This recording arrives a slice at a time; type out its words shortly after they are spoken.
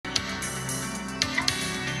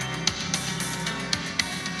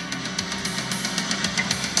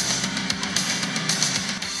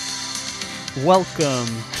Welcome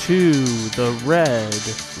to the Red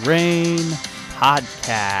Rain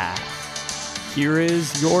Podcast. Here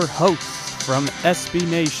is your host from SB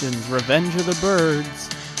Nation's Revenge of the Birds,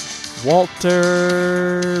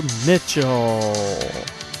 Walter Mitchell.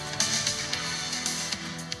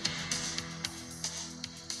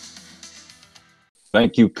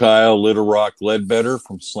 Thank you, Kyle Little Rock Ledbetter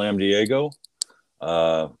from Slam Diego.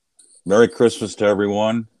 Merry Christmas to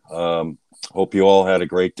everyone. Hope you all had a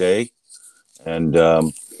great day. And,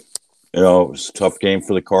 it was a tough game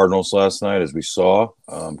for the Cardinals last night, as we saw,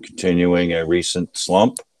 continuing a recent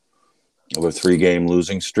slump of a 3-game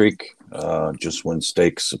losing streak, just when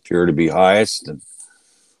stakes appear to be highest and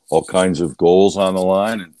all kinds of goals on the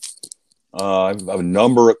line. And I have a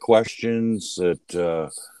number of questions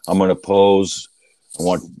that I'm going to pose. I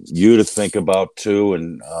want you to think about too,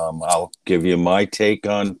 and I'll give you my take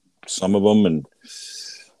on some of them. And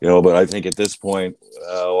but I think at this point,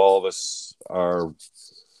 all of us are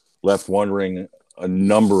left wondering a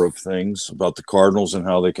number of things about the Cardinals and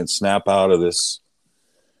how they can snap out of this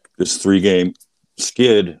 3-game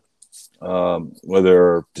skid. Where there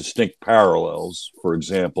are distinct parallels. For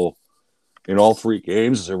example, in all 3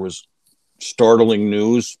 games, there was startling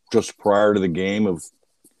news just prior to the game of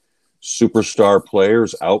superstar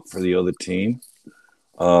players out for the other team.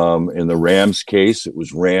 In the Rams case, it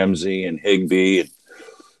was Ramsey and Higbee. And,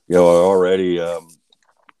 already,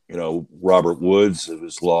 Robert Woods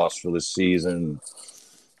was lost for the season.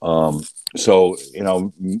 And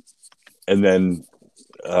then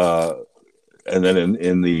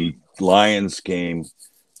in the Lions game,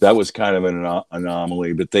 that was kind of an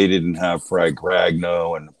anomaly, but they didn't have Frank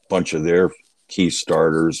Ragnow and a bunch of their key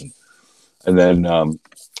starters. And then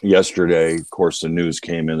yesterday, of course, the news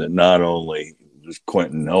came in that not only was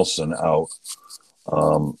Quentin Nelson out,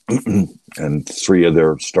 and 3 of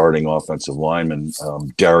their starting offensive linemen,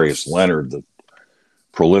 Darius Leonard, the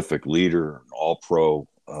prolific leader, all-pro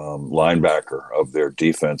linebacker of their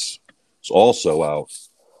defense, is also out.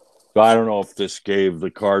 So I don't know if this gave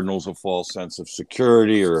the Cardinals a false sense of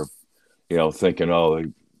security or,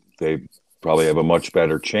 thinking, they probably have a much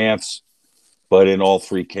better chance. But in all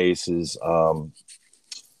 3 cases,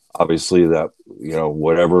 obviously that,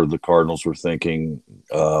 whatever the Cardinals were thinking,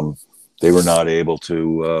 they were not able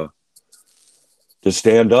to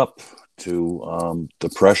stand up to the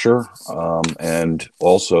pressure, and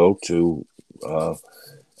also to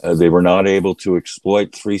they were not able to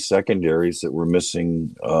exploit 3 secondaries that were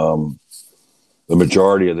missing the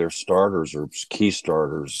majority of their starters or key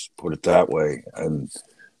starters, put it that way. And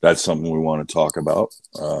that's something we want to talk about.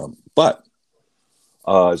 But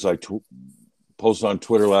as I posted on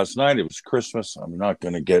Twitter last night, it was Christmas. I'm not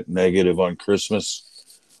going to get negative on Christmas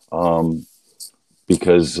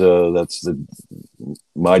because that's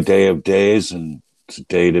my day of days, and it's a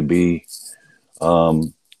day to be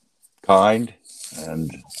kind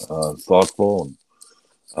and thoughtful.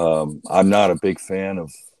 I'm not a big fan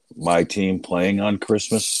of my team playing on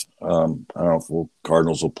Christmas. I don't know if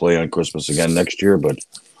Cardinals will play on Christmas again next year, but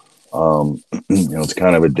it's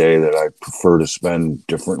kind of a day that I prefer to spend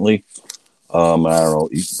differently. I don't know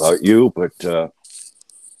about you, but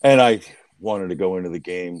and I wanted to go into the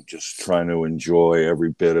game just trying to enjoy every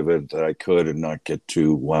bit of it that I could and not get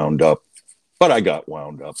too wound up. But I got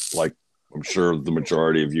wound up, like I'm sure the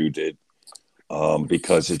majority of you did,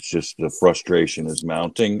 because it's just the frustration is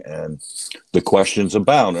mounting and the questions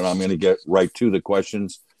abound. And I'm going to get right to the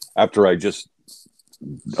questions after I just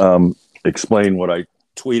explain what I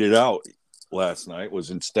tweeted out last night. Was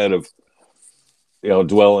instead of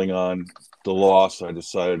dwelling on the loss, I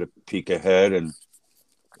decided to peek ahead. And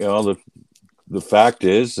the fact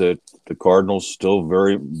is that the Cardinals still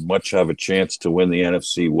very much have a chance to win the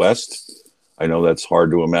NFC West. I know that's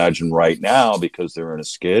hard to imagine right now because they're in a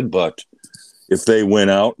skid, but if they win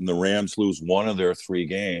out and the Rams lose one of their 3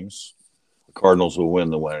 games, the Cardinals will win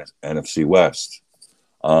the NFC West.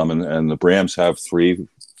 And the Rams have 3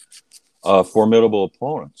 formidable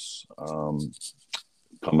opponents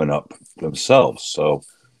coming up themselves. So,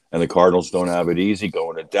 and the Cardinals don't have it easy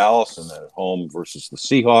going to Dallas and then at home versus the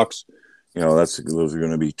Seahawks. Those are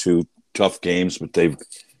going to be 2 tough games, but they've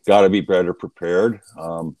got to be better prepared.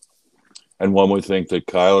 And one would think that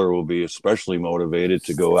Kyler will be especially motivated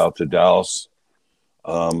to go out to Dallas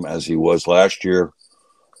as he was last year.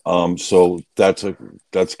 So that's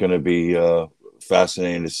going to be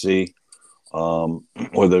fascinating to see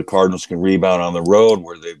whether the Cardinals can rebound on the road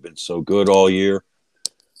where they've been so good all year.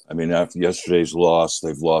 I mean, after yesterday's loss,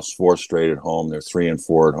 they've lost 4 straight at home. They're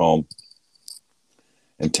 3-4 at home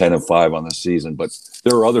and 10-5 on the season. But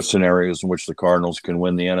there are other scenarios in which the Cardinals can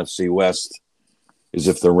win the NFC West is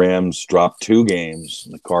if the Rams drop 2 games,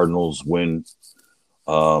 the Cardinals win,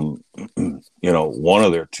 one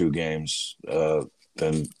of their 2 games,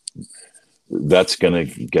 then that's going to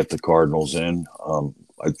get the Cardinals in.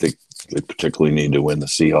 I think they particularly need to win the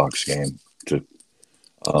Seahawks game to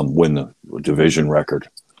win the division record.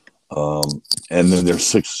 And then there's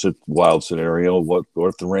 6 wild scenario. What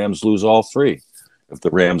if the Rams lose all 3? If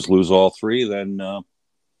the Rams lose all 3, then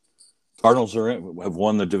Cardinals have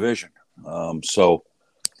won the division. So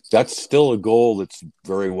that's still a goal that's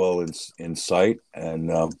very well in sight.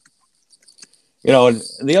 And and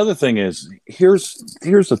the other thing is, here's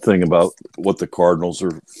the thing about what the Cardinals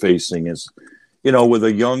are facing is, with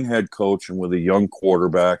a young head coach and with a young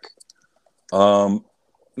quarterback, there's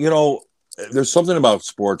something about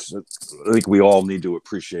sports that I think we all need to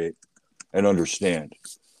appreciate and understand.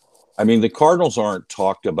 I mean, the Cardinals aren't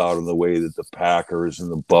talked about in the way that the Packers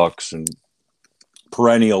and the Bucks and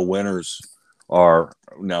perennial winners are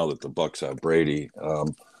now that the Bucks have Brady,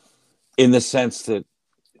 in the sense that,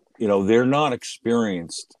 they're not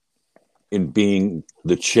experienced in being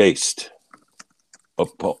the chased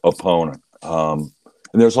opponent. And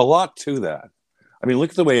there's a lot to that. I mean,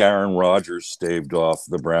 look at the way Aaron Rodgers staved off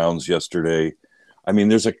the Browns yesterday. I mean,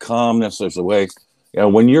 there's a calmness, there's a way,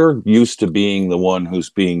 when you're used to being the one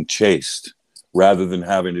who's being chased rather than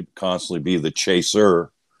having to constantly be the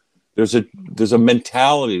chaser, there's a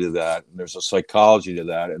mentality to that, and there's a psychology to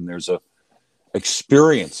that, and there's a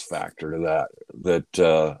experience factor to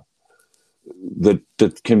that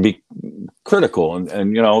can be critical.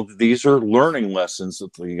 And these are learning lessons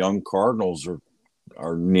that the young Cardinals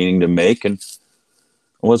are needing to make. And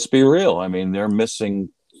let's be real. I mean, they're missing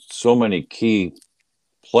so many key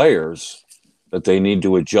players that they need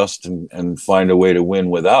to adjust and find a way to win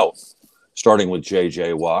without, starting with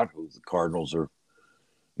J.J. Watt, who the Cardinals are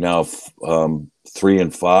now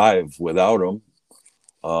 3-5 without him.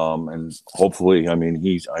 And hopefully, I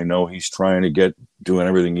mean, I know he's trying to doing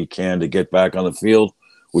everything he can to get back on the field,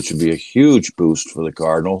 which would be a huge boost for the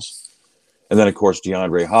Cardinals. And then, of course,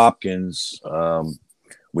 DeAndre Hopkins,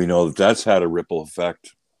 we know that's had a ripple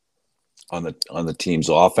effect on the team's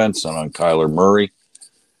offense and on Kyler Murray.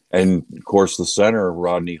 And, of course, the center,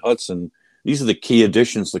 Rodney Hudson. These are the key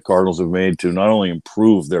additions the Cardinals have made to not only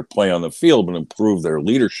improve their play on the field, but improve their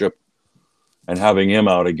leadership. And having him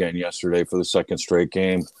out again yesterday for the second straight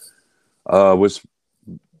game was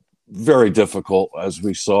very difficult, as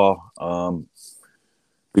we saw,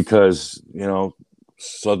 because,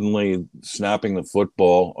 suddenly snapping the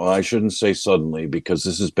football, I shouldn't say suddenly, because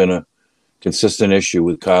this has been a consistent issue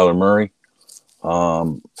with Kyler Murray.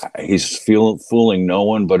 He's fooling no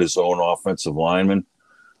one but his own offensive lineman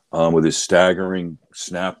with his staggering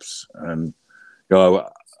snaps. And,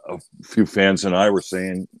 a few fans and I were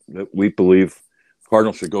saying that we believe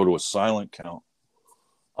Cardinals should go to a silent count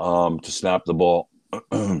to snap the ball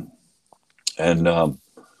and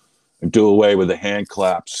do away with the hand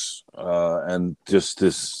claps and just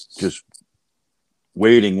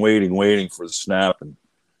waiting for the snap and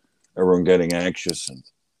everyone getting anxious. And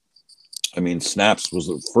I mean, snaps was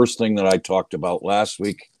the first thing that I talked about last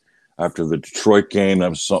week after the Detroit game. That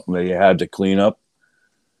was something they had to clean up.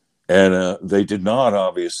 And they did not,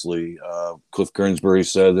 obviously. Cliff Kingsbury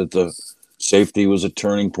said that the safety was a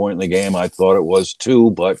turning point in the game. I thought it was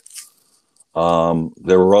too, but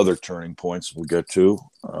there were other turning points we'll get to.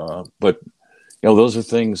 But, those are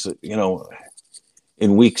things that,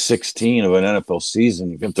 in week 16 of an NFL season,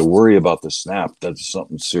 you have to worry about the snap. That's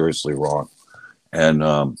something seriously wrong. And,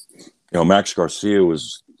 Max Garcia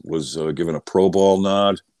was given a Pro Bowl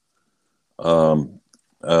nod.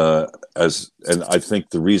 And I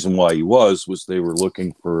think the reason why he was they were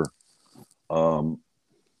looking for,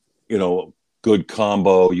 good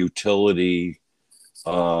combo utility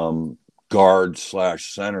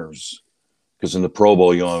guard/centers, because in the Pro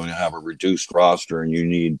Bowl you only have a reduced roster and you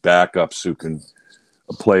need backups who can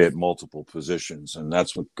play at multiple positions, and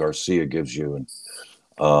that's what Garcia gives you. And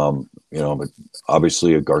but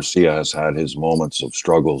obviously Garcia has had his moments of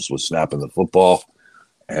struggles with snapping the football,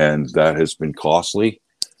 and that has been costly.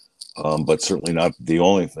 But certainly not the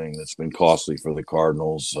only thing that's been costly for the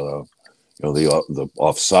Cardinals. The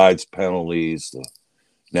offsides penalties.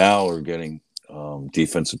 Now we're getting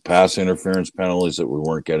defensive pass interference penalties that we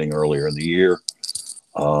weren't getting earlier in the year.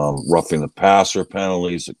 Roughing the passer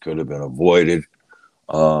penalties that could have been avoided,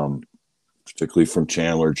 particularly from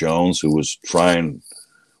Chandler Jones, who was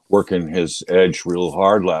working his edge real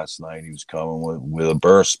hard last night. He was coming with a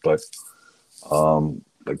burst, but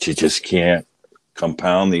you just can't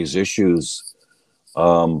compound these issues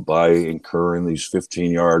by incurring these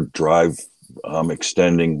 15-yard drive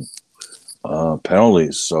extending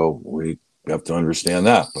penalties. So we You have to understand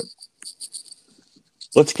that. But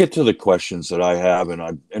let's get to the questions that I have, and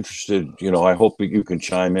I'm interested. I hope that you can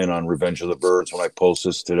chime in on Revenge of the Birds when I post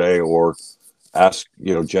this today, or ask,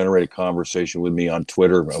 generate a conversation with me on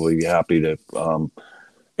Twitter. I will be happy to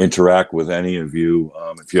interact with any of you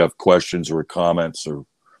if you have questions or comments, or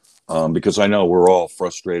because I know we're all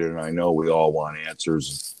frustrated and I know we all want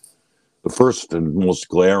answers. The first and most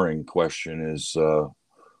glaring question is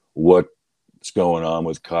what's going on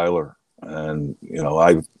with Kyler. And,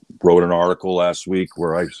 I wrote an article last week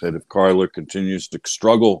where I said if Kyler continues to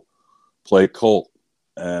struggle, play Colt.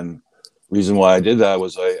 And reason why I did that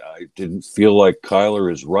was I didn't feel like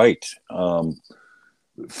Kyler is right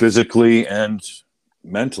physically and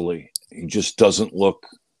mentally. He just doesn't look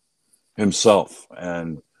himself.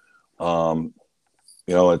 And,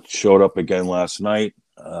 it showed up again last night.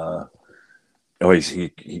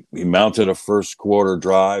 He mounted a first quarter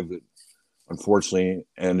drive that unfortunately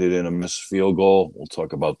ended in a missed field goal. We'll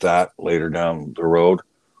talk about that later down the road.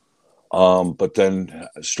 But then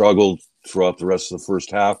struggled throughout the rest of the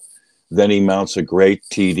first half. Then he mounts a great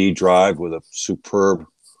TD drive with a superb,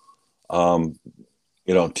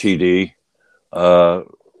 TD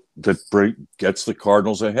that gets the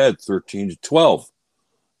Cardinals ahead 13-12.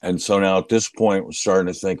 And so now at this point, we're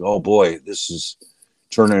starting to think, oh boy, this is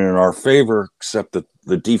turning in our favor, except that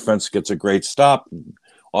the defense gets a great stop.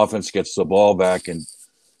 Offense gets the ball back. And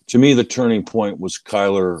to me, the turning point was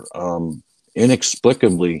Kyler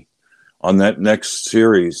inexplicably on that next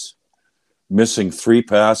series, missing 3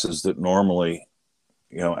 passes that normally,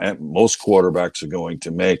 most quarterbacks are going to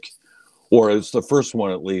make. Or as the first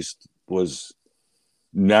one, at least, was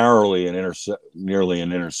nearly an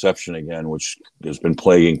interception again, which has been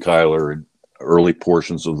plaguing Kyler in early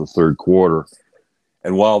portions of the third quarter.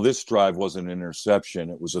 And while this drive was an interception,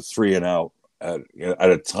 it was a 3-and-out at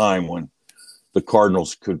a time when the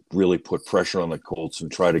Cardinals could really put pressure on the Colts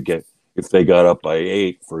and try to get, if they got up by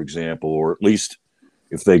 8, for example, or at least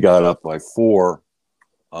if they got up by 4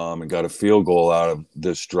 and got a field goal out of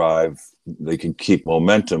this drive, they could keep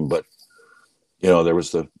momentum. But, there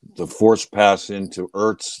was the forced pass into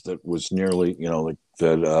Ertz that was nearly,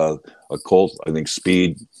 a Colt, I think,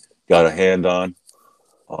 Speed got a hand on.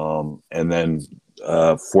 And then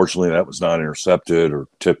fortunately that was not intercepted or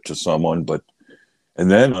tipped to someone, and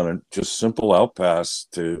then on a just simple outpass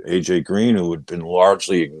to AJ Green, who had been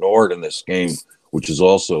largely ignored in this game, which is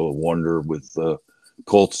also a wonder with the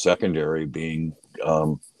Colts secondary being,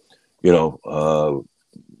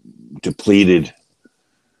 depleted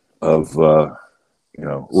of,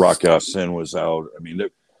 Rock Ya-Sin was out. I mean,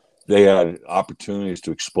 they had opportunities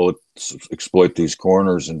to exploit these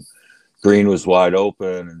corners, and Green was wide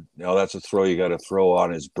open. And that's a throw you got to throw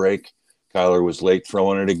on his break. Kyler was late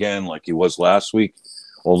throwing it again, like he was last week,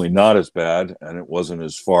 only not as bad, and it wasn't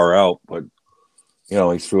as far out. But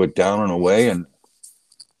he threw it down and away, and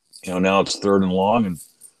now it's 3rd and long, and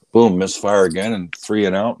boom, misfire again, and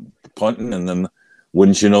 3-and-out, punting, and then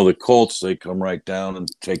wouldn't you know, the Colts, they come right down and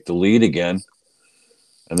take the lead again.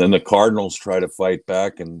 And then the Cardinals try to fight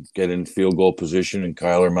back and get in field goal position, and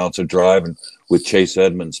Kyler mounts a drive, and with Chase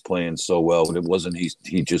Edmonds playing so well, but it wasn't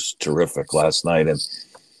he just terrific last night, and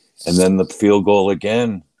then the field goal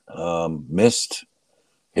again missed,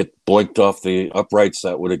 blinked off the uprights.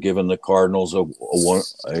 That would have given the Cardinals a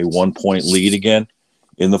 1-point lead again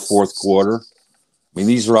in the fourth quarter. I mean,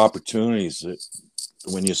 these are opportunities that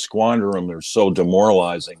when you squander them, they're so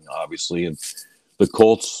demoralizing, obviously, and the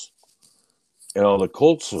Colts. The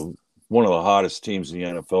Colts are one of the hottest teams in the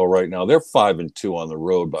NFL right now. They're 5-2 on the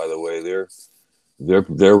road, by the way.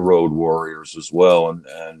 They're road warriors as well,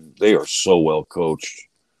 and they are so well coached.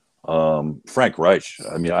 Frank Reich.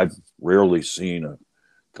 I mean, I've rarely seen a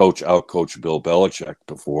coach outcoach Bill Belichick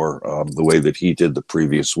before, the way that he did the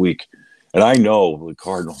previous week. And I know the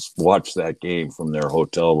Cardinals watched that game from their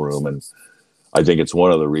hotel room, and I think it's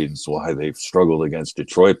one of the reasons why they've struggled against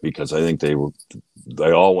Detroit, because I think they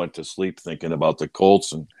all went to sleep thinking about the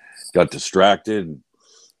Colts and got distracted.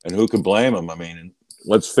 And who can blame them? I mean,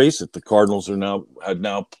 let's face it, the Cardinals had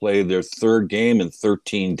now played their 3rd game in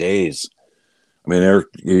 13 days. I mean,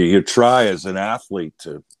 you try as an athlete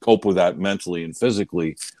to cope with that mentally and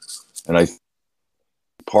physically, and it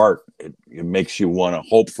makes you want to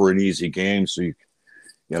hope for an easy game, so you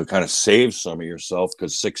kind of save some of yourself,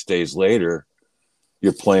 because 6 days later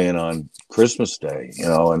you're playing on Christmas Day,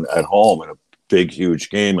 and at home in a big, huge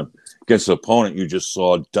game against an opponent you just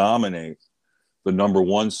saw dominate the number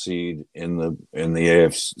 1 seed in the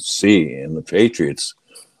AFC, in the Patriots,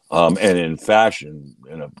 and in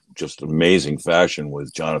a just amazing fashion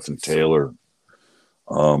with Jonathan Taylor.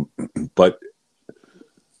 But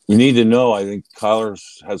You need to know, I think Kyler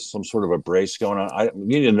has some sort of a brace going on. I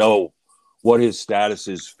need to know what his status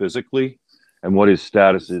is physically and what his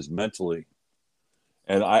status is mentally.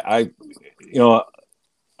 And I'm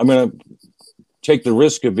going to take the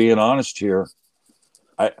risk of being honest here.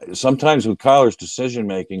 Sometimes with Kyler's decision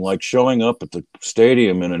making, like showing up at the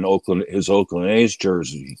stadium in his Oakland A's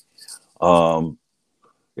jersey, I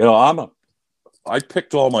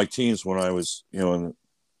picked all my teams when I was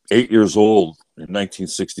 8 years old in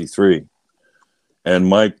 1963, and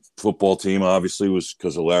my football team obviously was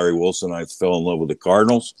because of Larry Wilson. I fell in love with the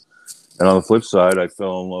Cardinals, and on the flip side, I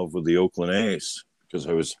fell in love with the Oakland A's because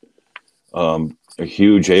I was a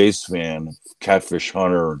huge A's fan, Catfish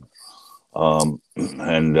Hunter.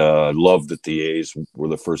 And loved that the A's were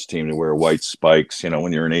the first team to wear white spikes.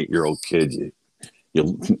 When you're an 8-year-old kid,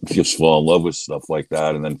 you just fall in love with stuff like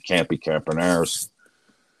that. And then Campy Campaneris,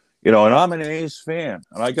 and I'm an A's fan.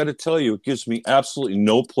 And I got to tell you, it gives me absolutely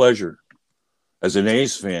no pleasure as an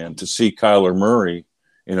A's fan to see Kyler Murray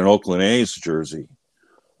in an Oakland A's jersey.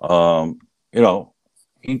 He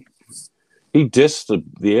dissed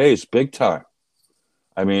the A's big time.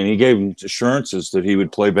 I mean, he gave him assurances that he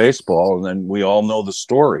would play baseball, and then we all know the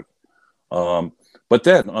story. But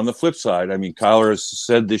then on the flip side, I mean, Kyler has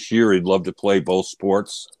said this year he'd love to play both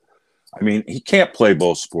sports. I mean, he can't play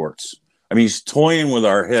both sports. I mean, he's toying with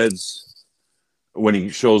our heads when he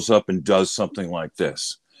shows up and does something like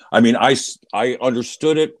this. I mean, I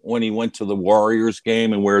understood it when he went to the Warriors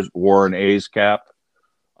game and wore an A's cap,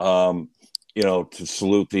 to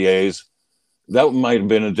salute the A's. That might have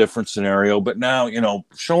been a different scenario, but now,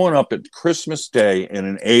 showing up at Christmas Day in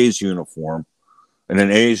an A's uniform and an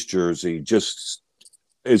A's jersey just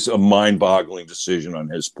is a mind-boggling decision on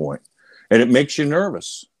his point. And it makes you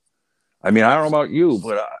nervous. I mean, I don't know about you,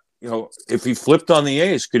 but, if he flipped on the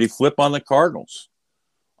A's, could he flip on the Cardinals?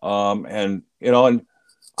 And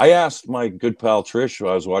I asked my good pal Trish, who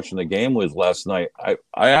I was watching the game with last night, I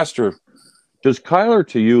asked her, does Kyler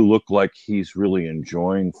to you look like he's really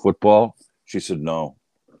enjoying football? She said no.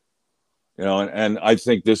 And I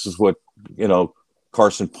think this is what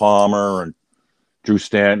Carson Palmer and Drew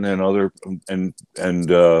Stanton and other and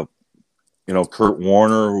Kurt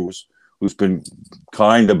Warner, who's been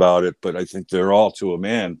kind about it, but I think they're all to a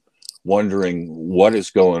man wondering what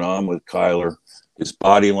is going on with Kyler, his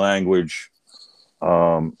body language.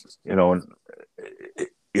 It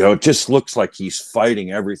just looks like he's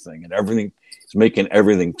fighting everything, and everything. He's making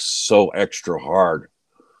everything so extra hard.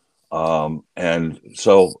 And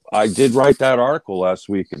so I did write that article last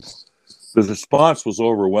week, and the response was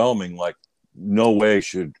overwhelming. Like, no way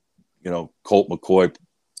should, Colt McCoy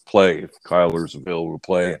play if Kyler's available to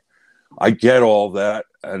play. I get all that,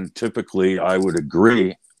 and typically I would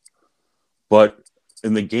agree. But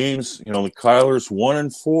in the games, Kyler's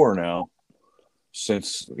 1-4 now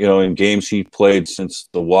since, in games he played since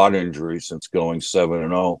the Watt injury, since going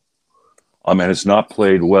 7-0. And has not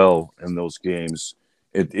played well in those games.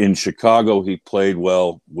 In Chicago, he played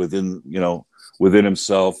well within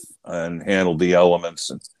himself and handled the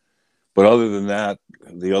elements. But other than that,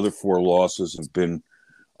 the other 4 losses have been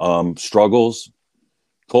struggles.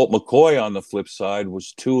 Colt McCoy, on the flip side,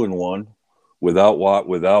 was 2-1 without Watt,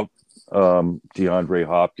 without DeAndre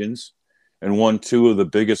Hopkins, and won 2 of the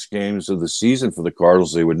biggest games of the season for the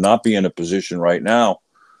Cardinals. They would not be in a position right now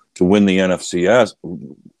to win the NFC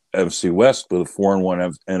West with a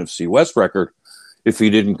 4-1 NFC West record if he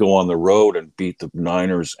didn't go on the road and beat the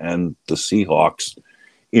Niners and the Seahawks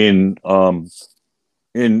in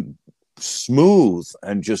smooth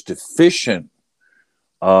and just efficient,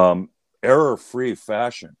 error-free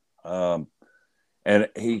fashion. And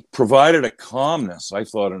he provided a calmness, I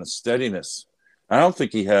thought, and a steadiness. I don't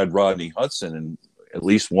think he had Rodney Hudson in at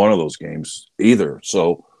least one of those games either.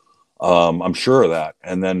 So I'm sure of that.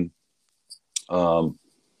 And then,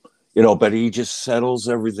 but he just settles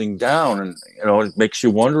everything down. And, it makes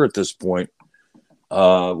you wonder at this point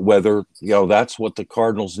whether, that's what the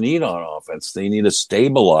Cardinals need on offense. They need a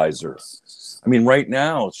stabilizer. I mean, right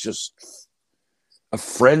now it's just a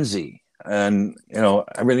frenzy. And,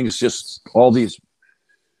 everything's just all these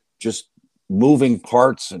just moving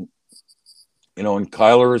parts. And,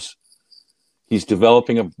 and he's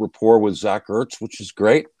developing a rapport with Zach Ertz, which is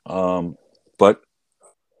great. But what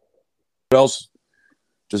else?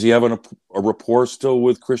 Does he have a rapport still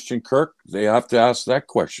with Christian Kirk? They have to ask that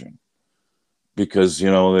question because,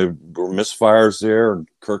 there were misfires there. And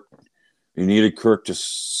you needed Kirk to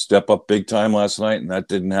step up big time last night, and that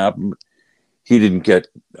didn't happen. He didn't get,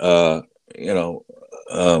 he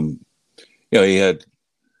had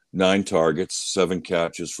 9 targets, 7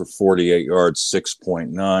 catches for 48 yards,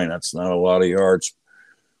 6.9. That's not a lot of yards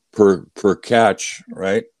per catch,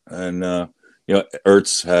 right? And,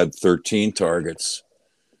 Ertz had 13 targets,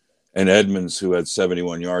 and Edmonds, who had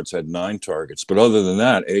 71 yards, had 9 targets. But other than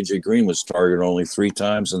that, A.J. Green was targeted only 3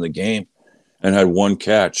 times in the game and had 1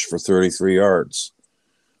 catch for 33 yards.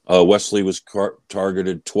 Wesley was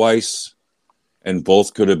targeted twice, and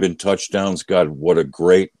both could have been touchdowns. God, what a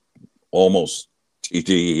great almost TD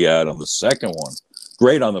he had on the second one.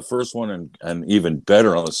 Great on the first one and even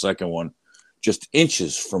better on the second one, just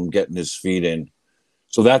inches from getting his feet in.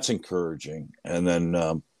 So that's encouraging. And then,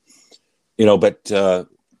 but the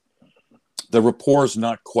rapport is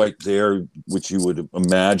not quite there, which you would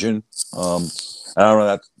imagine. I don't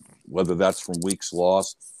know whether that's from weeks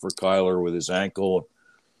lost for Kyler with his ankle.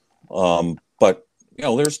 But,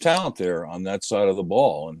 there's talent there on that side of the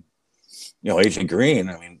ball. And, A.J. Green,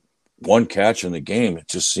 I mean, 1 catch in the game. It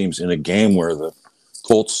just seems in a game where the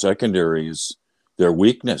Colts secondary is their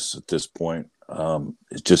weakness at this point.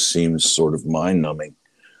 It just seems sort of mind-numbing.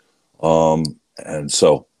 But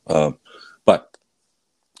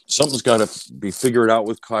something's got to be figured out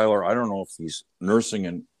with Kyler. I don't know if he's nursing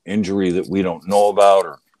an injury that we don't know about,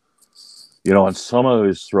 or, on some of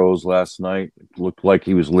his throws last night, it looked like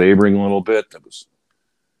he was laboring a little bit. That was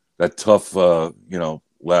that tough,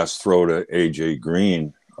 last throw to A.J.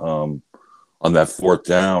 Green on that 4th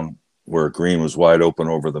down where Green was wide open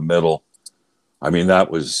over the middle. I mean, that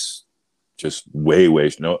was just way,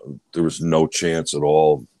 there was no chance at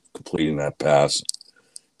all completing that pass.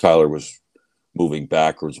 Kyler was moving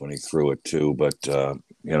backwards when he threw it too, but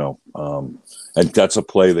and that's a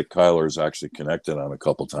play that Kyler's actually connected on a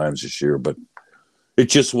couple times this year, but it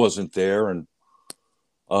just wasn't there. And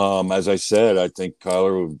as I said, I think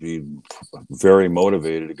Kyler would be very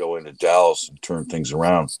motivated to go into Dallas and turn things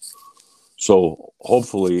around. So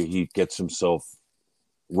hopefully he gets himself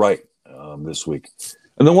right this week.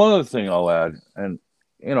 And then one other thing I'll add, and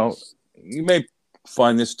you may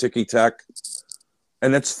find this ticky-tack,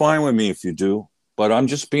 and it's fine with me if you do, but I'm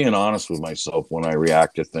just being honest with myself when I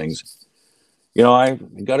react to things. I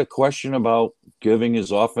got a question about giving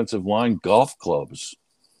his offensive line golf clubs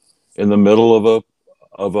in the middle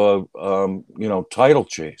of a title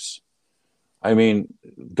chase. I mean,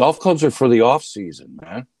 golf clubs are for the off season,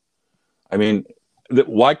 man. I mean,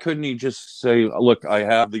 why couldn't he just say, look, I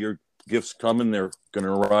have your gifts coming. They're going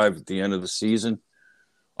to arrive at the end of the season.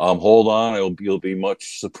 Hold on. You'll be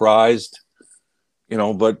much surprised,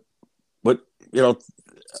 but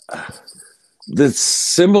the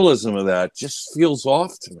symbolism of that just feels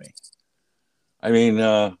off to me. I mean,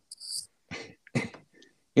 other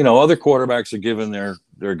quarterbacks are giving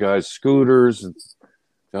their guys scooters to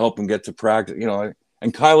help them get to practice,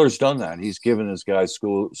 and Kyler's done that. He's given his guys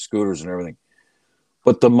scooters and everything.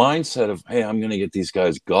 But the mindset of, hey, I'm going to get these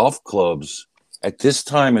guys golf clubs at this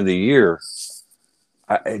time of the year,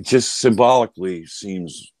 it just symbolically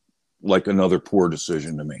seems like another poor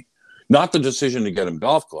decision to me. Not the decision to get him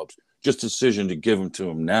golf clubs, just decision to give them to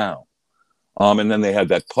him now. And then they had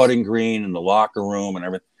that putting green in the locker room and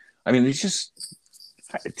everything. I mean, it just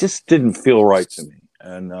didn't feel right to me.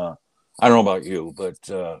 And I don't know about you, but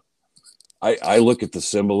I look at the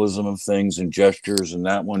symbolism of things and gestures, and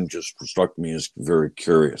that one just struck me as very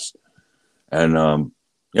curious. And on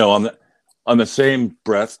the same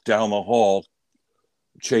breath, down the hall,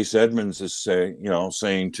 Chase Edmonds is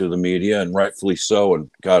saying to the media, and rightfully so, and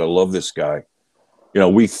God, I love this guy.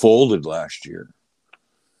 We folded last year,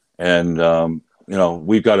 and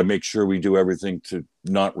we've got to make sure we do everything to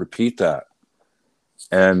not repeat that.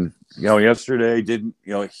 And yesterday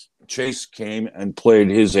Chase came and played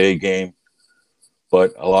his A game,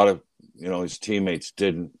 but a lot of his teammates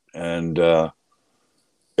didn't, and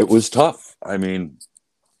it was tough. I mean,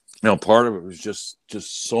 part of it was just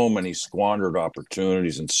so many squandered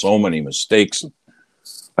opportunities and so many mistakes.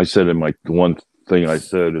 I said the one thing I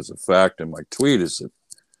said as a fact in my tweet is that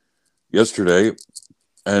yesterday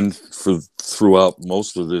and throughout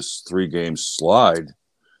most of this 3-game slide,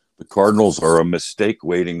 the Cardinals are a mistake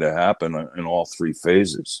waiting to happen in all 3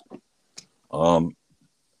 phases. And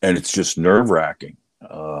it's just nerve-wracking.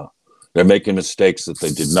 They're making mistakes that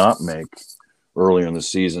they did not make early in the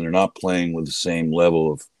season. They're not playing with the same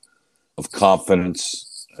level of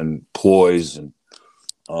confidence and poise, and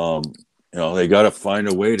they got to find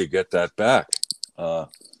a way to get that back.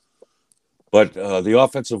 But the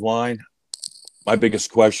offensive line, my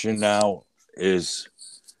biggest question now is,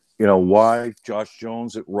 why Josh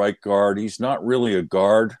Jones at right guard? He's not really a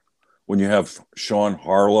guard when you have Sean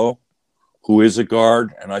Harlow, who is a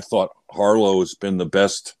guard, and I thought Harlow has been the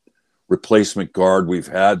best replacement guard we've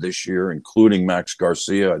had this year, including Max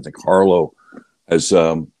Garcia. I think Harlow has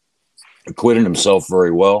acquitted himself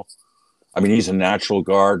very well. I mean, he's a natural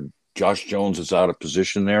guard. Josh Jones is out of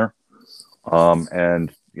position there.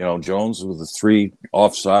 And, Jones with the 3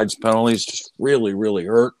 offsides penalties just really, really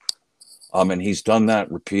hurt. And he's done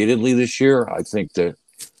that repeatedly this year. I think that,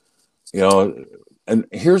 and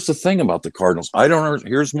here's the thing about the Cardinals.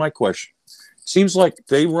 Here's my question. Seems like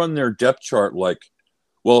they run their depth chart like,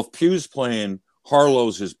 well, if Pugh's playing,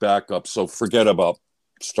 Harlow's his backup, so forget about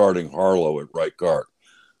starting Harlow at right guard.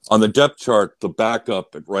 On the depth chart, the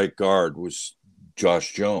backup at right guard was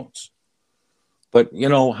Josh Jones. But,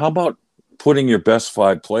 how about putting your best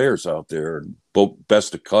 5 players out there, both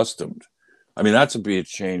best accustomed? I mean, that's a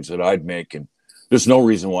change that I'd make, and there's no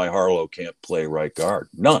reason why Harlow can't play right guard.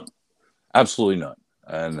 None. Absolutely none.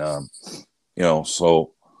 And,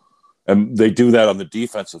 and they do that on the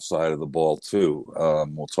defensive side of the ball, too.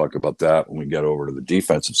 We'll talk about that when we get over to the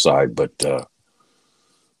defensive side. But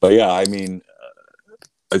yeah, I mean,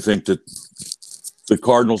 I think that the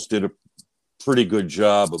Cardinals did a pretty good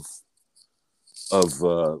job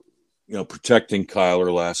of protecting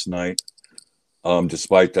Kyler last night,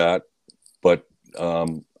 despite that. But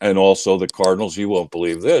and also the Cardinals, you won't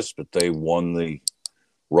believe this, but they won the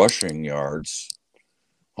rushing yards,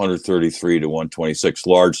 133 to 126,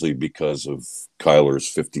 largely because of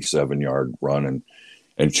Kyler's 57-yard run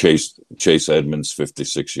and Chase Edmonds'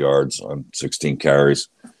 56 yards on 16 carries.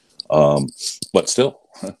 But still,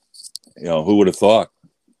 who would have thought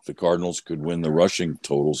the Cardinals could win the rushing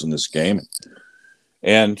totals in this game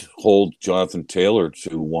and hold Jonathan Taylor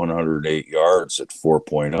to 108 yards at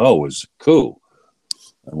 4.0 is a coup.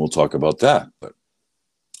 And we'll talk about that. But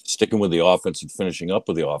sticking with the offense and finishing up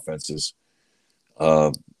with the offenses,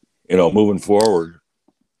 moving forward,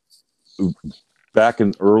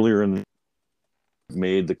 earlier in the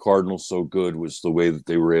made the Cardinals so good was the way that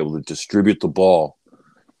they were able to distribute the ball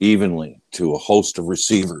evenly to a host of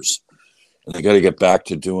receivers. And they got to get back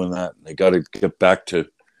to doing that. They got to get back to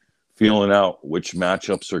feeling out which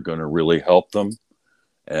matchups are going to really help them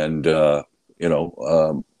and, and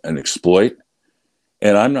exploit.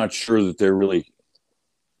 And I'm not sure that they're really,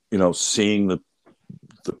 seeing the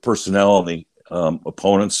personnel and the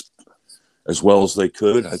opponents as well as they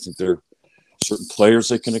could. I think there are certain players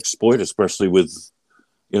they can exploit, especially with,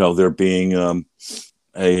 there being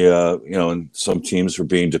and some teams are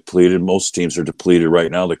being depleted. Most teams are depleted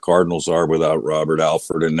right now. The Cardinals are without Robert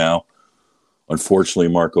Alford, and now,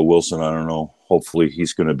 unfortunately, Marco Wilson, I don't know. Hopefully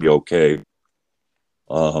he's going to be okay.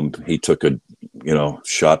 He took a,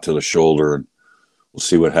 shot to the shoulder, and we'll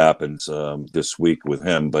see what happens this week with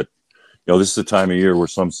him. But, this is the time of year where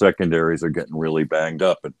some secondaries are getting really banged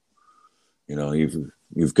up, and,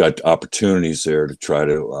 you've got opportunities there to try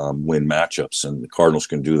to win matchups, and the Cardinals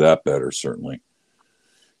can do that better, certainly.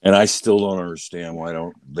 And I still don't understand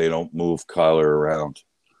why they don't move Kyler around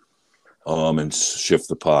and shift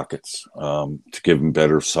the pockets to give him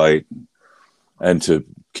better sight and to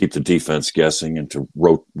keep the defense guessing and to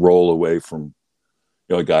roll away from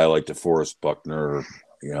a guy like DeForest Buckner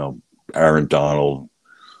or Aaron Donald.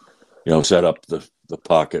 Set up the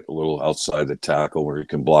pocket a little outside the tackle where he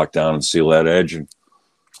can block down and seal that edge. And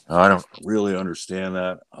I don't really understand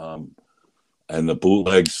that. And the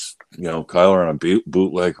bootlegs, Kyler on a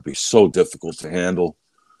bootleg could be so difficult to handle.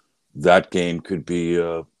 That game could be,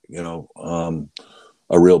 a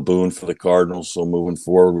real boon for the Cardinals. So moving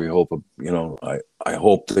forward, we hope, I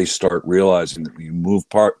hope they start realizing that you move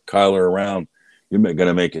Kyler around, you're going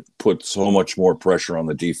to make it put so much more pressure on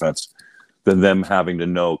the defense than them having to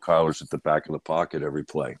know Kyler's at the back of the pocket every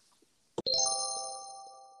play.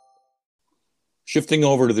 Shifting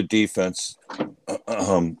over to the defense,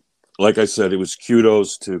 like I said, it was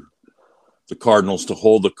kudos to the Cardinals to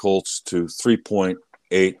hold the Colts to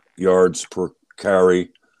 3.8 yards per carry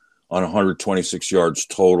on 126 yards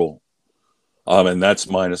total. And that's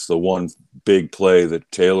minus the one big play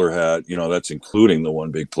that Taylor had. That's including the one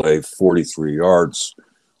big play, 43 yards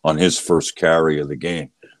on his first carry of the game.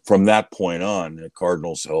 From that point on, the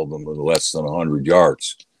Cardinals held them with less than 100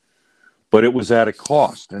 yards. But it was at a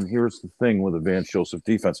cost. And here's the thing with the Vance Joseph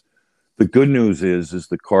defense. The good news is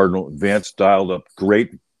the Vance dialed up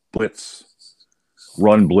great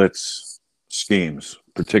run blitz schemes,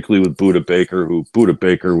 particularly with Budda Baker, Budda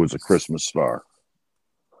Baker was a Christmas star.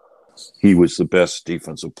 He was the best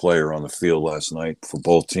defensive player on the field last night for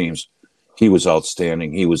both teams. He was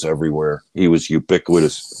outstanding. He was everywhere. He was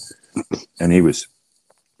ubiquitous, and he was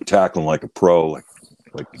tackling like a pro, like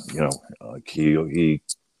he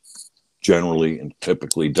generally and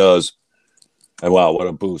typically does. And wow, what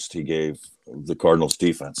a boost he gave the Cardinals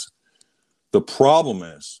defense. The problem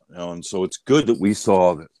is, and so it's good that we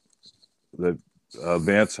saw that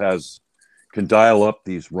Vance can dial up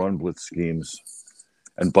these run blitz schemes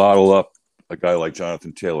and bottle up a guy like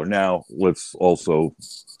Jonathan Taylor. Now, let's also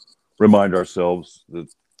remind ourselves that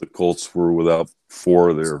the Colts were without 4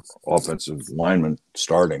 of their offensive linemen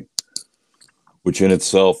starting, which in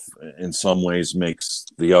itself, in some ways, makes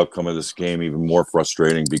the outcome of this game even more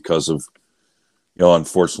frustrating because of,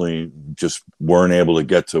 unfortunately, just weren't able to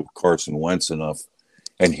get to Carson Wentz enough.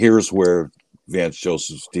 And here's where Vance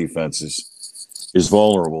Joseph's defense is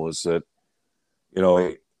vulnerable, is that,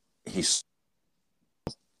 he's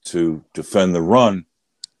to defend the run.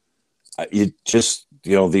 It just,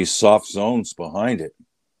 these soft zones behind it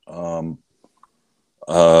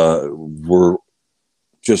were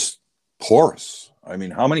just porous. I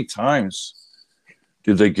mean, how many times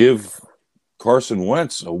did they give Carson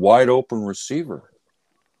Wentz a wide open receiver?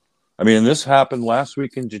 I mean, and this happened last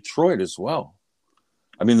week in Detroit as well.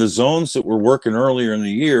 I mean, the zones that were working earlier in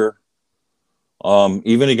the year,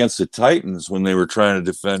 even against the Titans when they were trying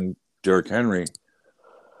to defend Derrick Henry,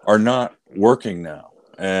 are not working now.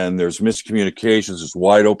 And there's miscommunications, there's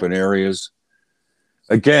wide open areas.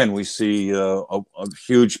 Again, we see a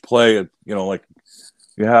huge play, like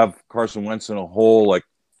you have Carson Wentz in a hole, like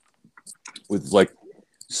with like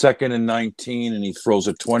 2nd and 19, and he throws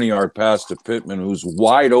a 20-yard pass to Pittman, who's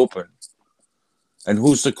wide open. And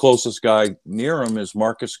who's the closest guy near him is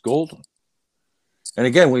Marcus Golden. And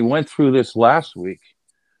again, we went through this last week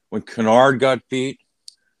when Kennard got beat,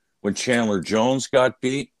 when Chandler Jones got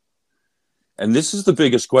beat. And this is the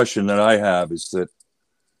biggest question that I have, is that,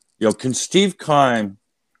 can Steve Keim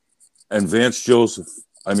and Vance Joseph,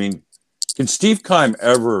 can Steve Keim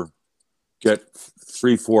ever get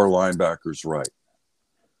 3-4 linebackers right?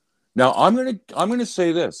 Now, I'm gonna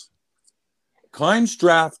say this. Keim's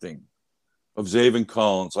drafting of Zaven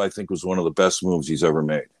Collins, I think, was one of the best moves he's ever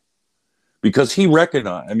made. Because he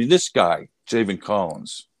recognized, this guy, Zaven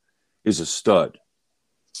Collins, is a stud.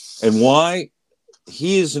 And why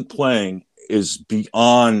he isn't playing is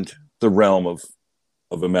beyond the realm of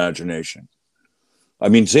imagination.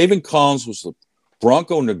 Zaven Collins was the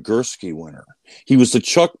Bronco Nagurski winner. He was the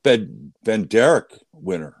Chuck Benderek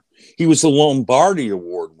winner. He was the Lombardi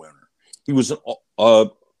Award winner. He was an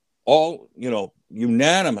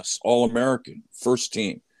unanimous All-American first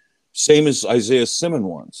team, same as Isaiah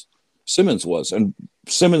Simmons was. And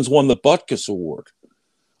Simmons won the Butkus Award.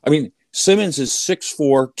 Simmons is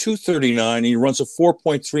 6'4", 239, and he runs a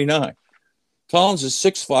 4.39. Collins is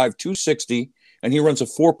 6'5", 260, and he runs a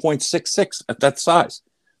 4.66 at that size.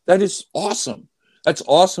 That is awesome. That's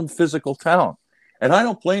awesome physical talent. And I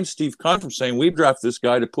don't blame Steve Keim for saying we draft this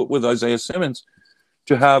guy to put with Isaiah Simmons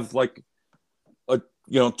to have like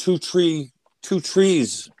two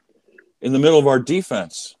trees in the middle of our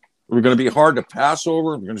defense. We're going to be hard to pass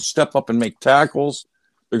over. We're going to step up and make tackles.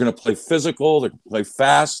 They're going to play physical. They're going to play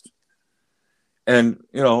fast. And,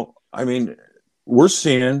 we're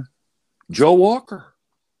seeing Joe Walker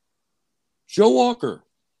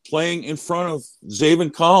playing in front of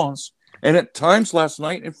Zaven Collins, and at times last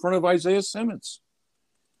night in front of Isaiah Simmons.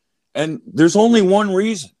 And there's only one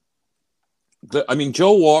reason.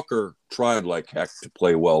 Joe Walker tried like heck to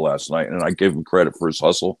play well last night, and I give him credit for his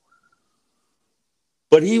hustle.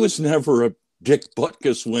 But he was never a Dick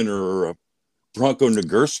Butkus winner or a Bronco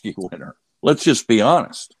Nagurski winner. Let's just be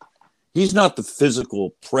honest. He's not the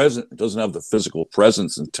physical presence, doesn't have the physical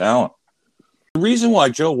presence and talent. The reason why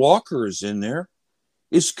Joe Walker is in there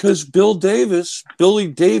is because Billy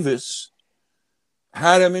Davis,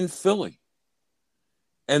 had him in Philly.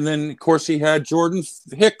 And then, of course, he had Jordan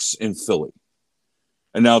Hicks in Philly.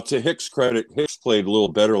 And now, to Hicks' credit, Hicks played a little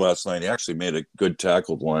better last night. He actually made a good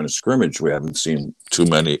tackle at the line of scrimmage. We haven't seen too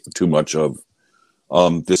much of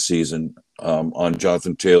this season on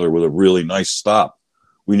Jonathan Taylor with a really nice stop.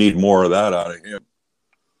 We need more of that out of him.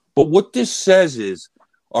 But what this says is,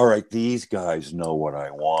 all right, these guys know what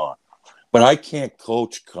I want, but I can't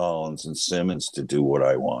coach Collins and Simmons to do what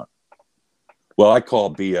I want. Well, I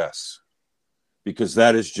call BS, because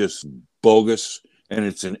that is just bogus, and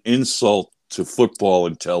it's an insult to football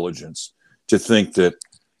intelligence to think that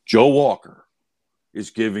Joe Walker is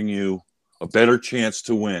giving you a better chance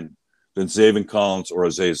to win than Zaven Collins or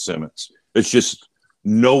Isaiah Simmons. It's just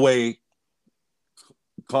no way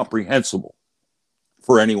comprehensible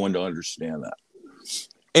for anyone to understand that.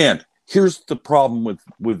 And here's the problem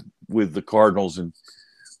with the Cardinals and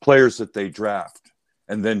players that they draft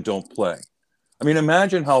and then don't play.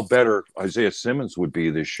 Imagine how better Isaiah Simmons would be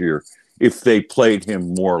this year if they played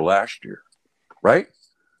him more last year, right?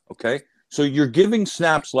 Okay, so you're giving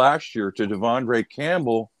snaps last year to Devondre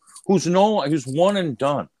Campbell, who's one and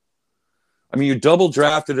done. You double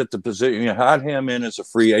drafted at the position. You had him in as a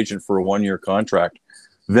free agent for a 1-year contract.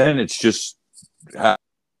 Then it's just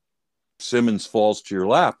Simmons falls to your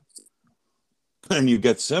lap. and you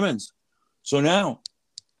get Simmons. So now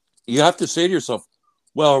you have to say to yourself,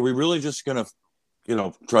 well, are we really just going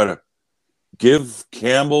to, try to give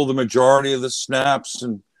Campbell the majority of the snaps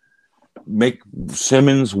and make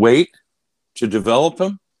Simmons wait to develop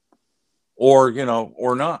him, or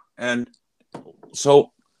not? And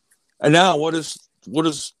so, and now what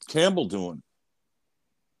is Campbell doing?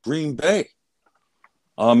 Green Bay,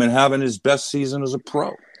 and having his best season as a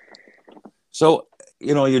pro. So,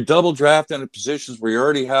 you double draft into positions where you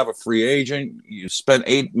already have a free agent. You spent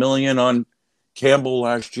 $8 million on Campbell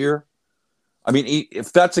last year. I mean,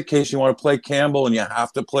 if that's the case, you want to play Campbell and you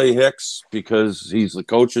have to play Hicks because he's the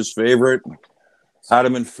coach's favorite. Had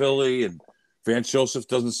him in Philly, and Vance Joseph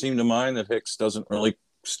doesn't seem to mind that Hicks doesn't really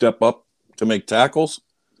step up to make tackles,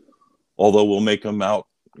 although we'll make him out,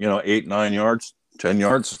 8, 9 yards, 10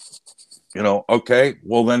 yards. Okay,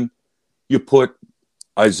 well then you put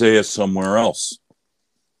Isaiah somewhere else.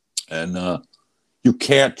 And you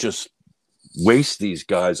can't just waste these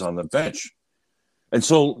guys on the bench. And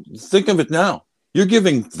so think of it now. You're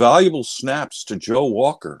giving valuable snaps to Joe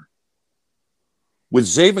Walker with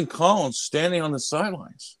Zaven Collins standing on the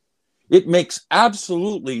sidelines. It makes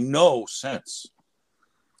absolutely no sense.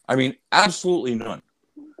 I mean, absolutely none.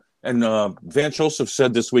 And Vance Joseph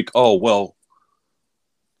said this week, oh, well,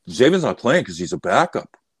 Zaven's not playing because he's a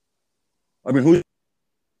backup. I mean,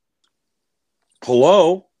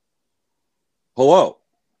 Hello?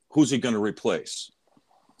 Who's he going to replace?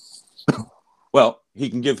 Well, he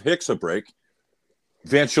can give Hicks a break.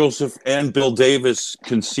 Vance Joseph and Bill Davis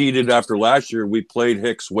conceded after last year we played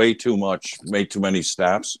Hicks way too much, made too many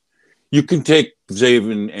snaps. You can take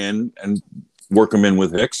Zaven in and work him in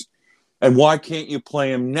with Hicks. And why can't you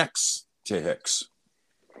play him next to Hicks?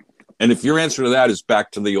 And if your answer to that is back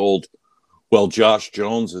to the old, well, Josh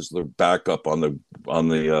Jones is the backup on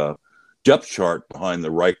the depth chart behind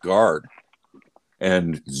the right guard,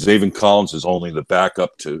 and Zaven Collins is only the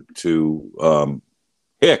backup to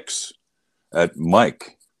Hicks at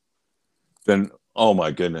Mike, then, oh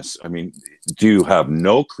my goodness. I mean, do you have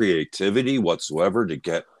no creativity whatsoever to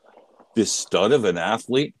get this stud of an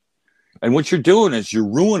athlete? And what you're doing is you're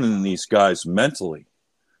ruining these guys mentally.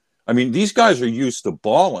 I mean, these guys are used to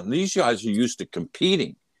balling. These guys are used to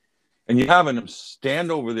competing. And you're having them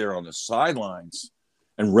stand over there on the sidelines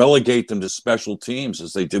and relegate them to special teams,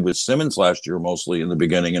 as they did with Simmons last year, mostly in the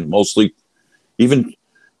beginning, and mostly even,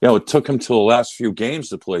 it took him till the last few games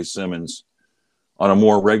to play Simmons on a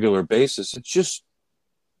more regular basis. It's just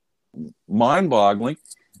mind-boggling.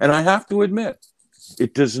 And I have to admit,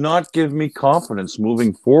 it does not give me confidence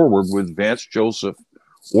moving forward with Vance Joseph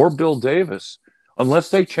or Bill Davis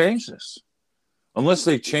unless they change this, unless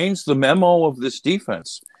they change the memo of this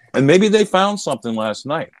defense. And maybe they found something last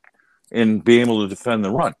night in being able to defend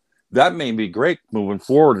the run. That may be great moving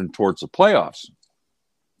forward and towards the playoffs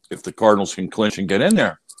if the Cardinals can clinch and get in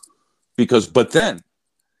there. But then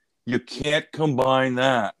you can't combine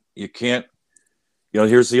that. You can't,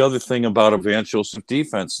 here's the other thing about a Vance Joseph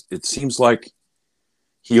defense. It seems like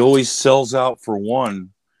he always sells out for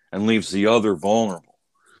one and leaves the other vulnerable.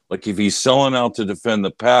 Like if he's selling out to defend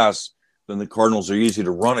the pass, then the Cardinals are easy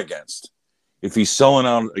to run against. If he's selling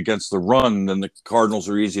out against the run, then the Cardinals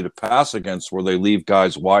are easy to pass against, where they leave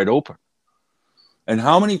guys wide open. And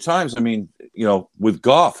how many times, with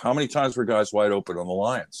Goff, how many times were guys wide open on the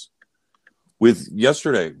Lions? With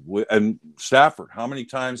yesterday, and Stafford, how many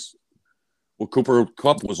times? Well, Cooper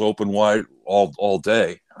Kupp was open wide all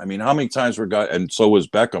day. I mean, how many times were guys, and so was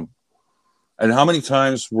Beckham. And how many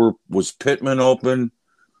times was Pittman open?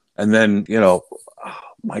 And then,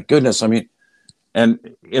 my goodness, I mean, and,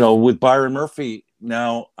 with Byron Murphy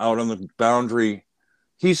now out on the boundary,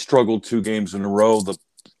 he struggled 2 games in a row. That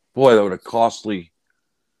was a costly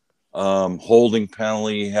holding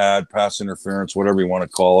penalty he had, pass interference, whatever you want to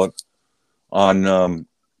call it, on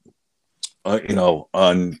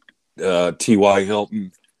T.Y.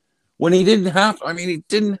 Hilton. When he didn't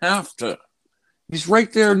have to. He's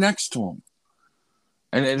right there next to him.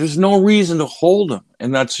 And there's no reason to hold him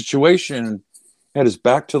in that situation. Had his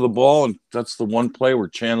back to the ball, and that's the one play where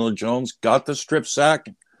Chandler Jones got the strip sack.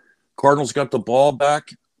 Cardinals got the ball back.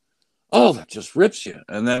 Oh, that just rips you.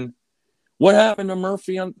 And then what happened to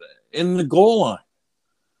Murphy in the goal line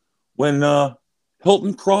when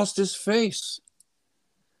Hilton crossed his face?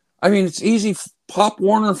 I mean, it's easy Pop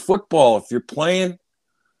Warner football. If you're playing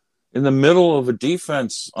in the middle of a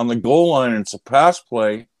defense on the goal line and it's a pass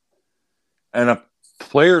play and a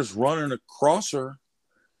player's running a crosser,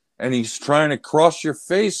 and he's trying to cross your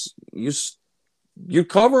face, you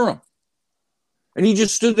cover him. And he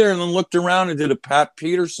just stood there and then looked around and did a Pat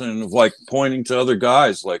Peterson of pointing to other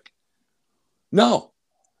guys no.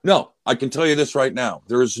 No, I can tell you this right now.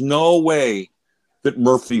 There is no way that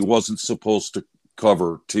Murphy wasn't supposed to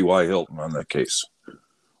cover T.Y. Hilton on that case.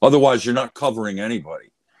 Otherwise, you're not covering anybody.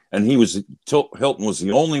 And Hilton was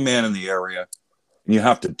the only man in the area, and you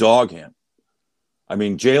have to dog him. I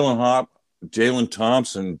mean, Jalen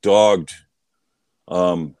Thompson dogged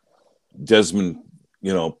Desmond,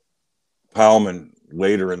 Powellman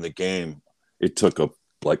later in the game. It took a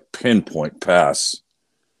pinpoint pass.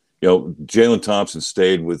 Jalen Thompson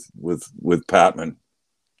stayed with Patman,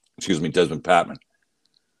 Desmond Patman,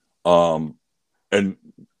 and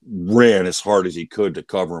ran as hard as he could to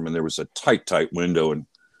cover him. And there was a tight window. And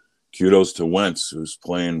kudos to Wentz, who's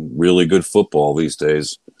playing really good football these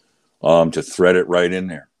days, to thread it right in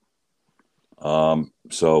there. That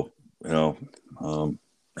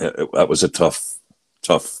was a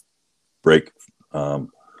tough break.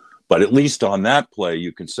 But at least on that play,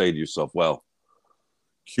 you can say to yourself, well,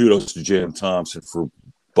 kudos to Jalen Thompson for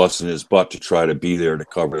busting his butt to try to be there to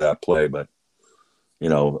cover that play. But,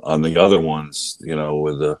 on the other ones,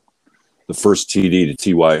 with the first TD to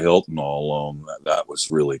T.Y. Hilton all alone, that was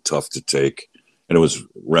really tough to take. And it was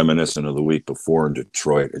reminiscent of the week before in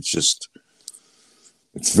Detroit. It's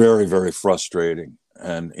very, very frustrating.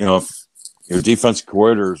 And, if your defensive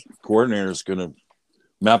coordinator is going to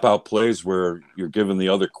map out plays where you're giving the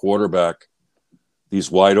other quarterback these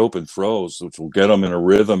wide open throws, which will get them in a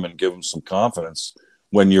rhythm and give them some confidence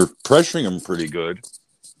when you're pressuring them pretty good,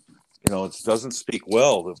 it doesn't speak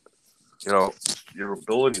well to, your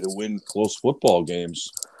ability to win close football games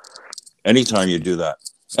anytime you do that.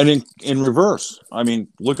 And in reverse, I mean,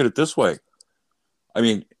 look at it this way. I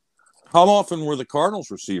mean, how often were the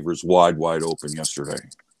Cardinals receivers wide open yesterday?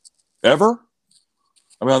 Ever?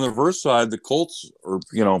 I mean, on the reverse side, the Colts are,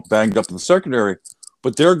 banged up in the secondary,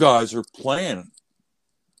 but their guys are playing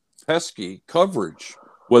pesky coverage,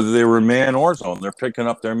 whether they were man or zone. They're picking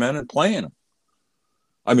up their men and playing them.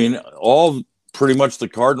 I mean, all pretty much the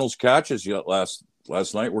Cardinals' catches last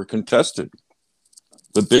night were contested.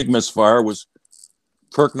 The big misfire was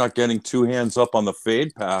Kirk not getting two hands up on the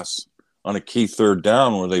fade pass on a key third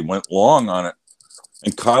down where they went long on it,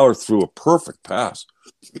 and Kyler threw a perfect pass.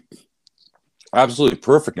 Absolutely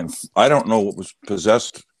perfect. And I don't know what was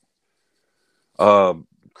possessed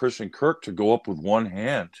Christian Kirk to go up with one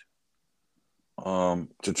hand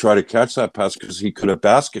to try to catch that pass, because he could have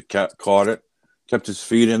caught it, kept his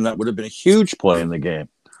feet in. That would have been a huge play in the game.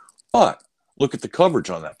 But look at the coverage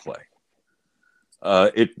on that play.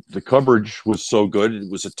 The coverage was so good. It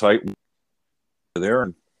was a tight there,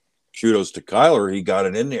 and kudos to Kyler. He got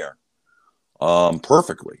it in there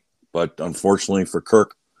perfectly. But unfortunately for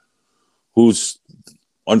Kirk, who's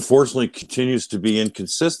unfortunately continues to be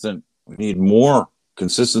inconsistent, we need more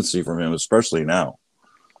consistency from him, especially now.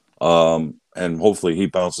 And hopefully he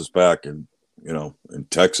bounces back in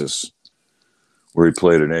Texas, where he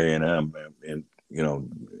played at A&M, and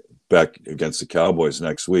back against the Cowboys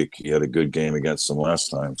next week. He had a good game against them last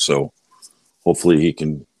time, so hopefully he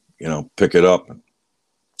can pick it up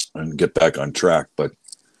and get back on track. But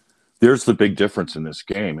there's the big difference in this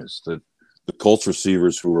game, is that the Colts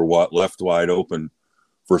receivers who were left wide open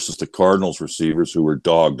versus the Cardinals receivers who were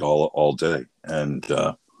dogged all day, and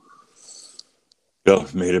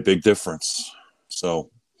made a big difference. So,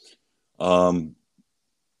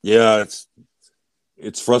 it's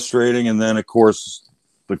frustrating. And then, of course,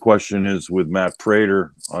 the question is with Matt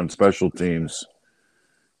Prater on special teams,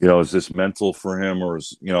 is this mental for him, or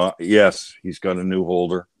yes, he's got a new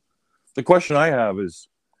holder. The question I have is,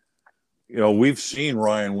 we've seen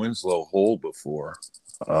Ryan Winslow hold before.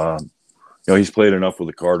 He's played enough with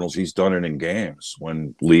the Cardinals. He's done it in games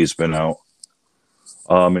when Lee's been out.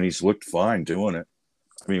 And he's looked fine doing it.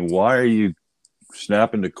 I mean, why are you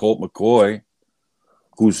snapping to Colt McCoy,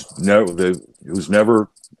 who's never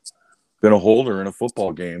been a holder in a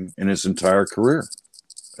football game in his entire career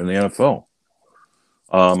in the NFL?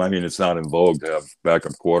 I mean, it's not in vogue to have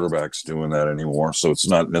backup quarterbacks doing that anymore, so it's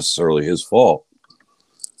not necessarily his fault.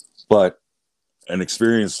 But an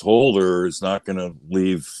experienced holder is not going to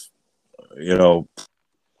leave,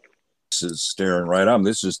 staring right at him.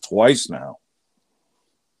 This is twice now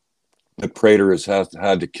that Prater has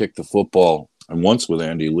had to kick the football, and once with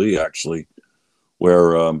Andy Lee, actually,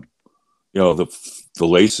 where the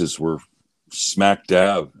laces were smack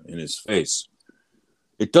dab in his face.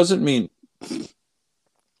 It doesn't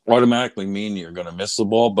automatically mean you're going to miss the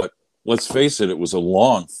ball, but let's face it, it was a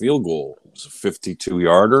long field goal. It was a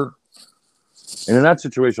 52-yarder. And in that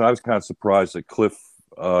situation, I was kind of surprised that Cliff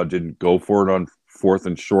didn't go for it on 4th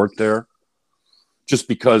and short there, just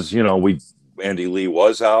because, Andy Lee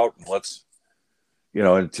was out.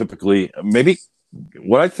 And typically, maybe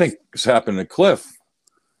what I think has happened to Cliff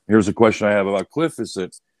here's a question I have about Cliff: is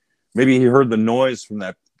that maybe he heard the noise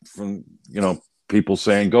from people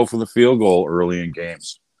saying go for the field goal early in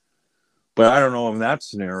games. But I don't know in that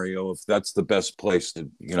scenario if that's the best place to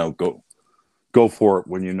go for it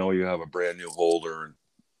when you have a brand new holder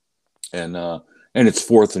and it's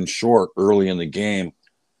 4th and short early in the game,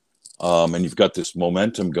 and you've got this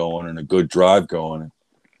momentum going and a good drive going.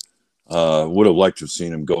 Would have liked to have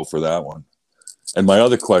seen him go for that one. And my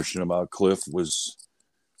other question about Cliff was,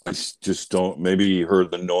 I just don't. Maybe he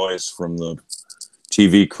heard the noise from the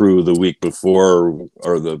TV crew the week before,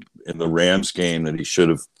 or in the Rams game, that he should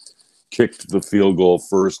have kicked the field goal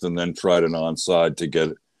first and then tried an onside to get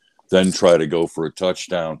it, then try to go for a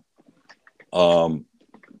touchdown. I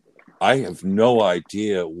have no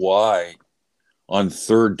idea why on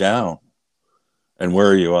 3rd down, and where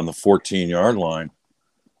are you on the 14-yard line,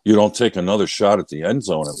 you don't take another shot at the end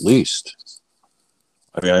zone at least.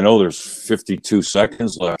 I mean, I know there's 52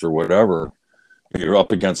 seconds left or whatever. You're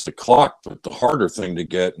up against the clock, but the harder thing to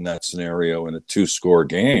get in that scenario in a 2-score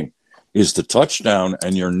game is the touchdown,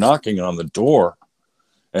 and you're knocking on the door.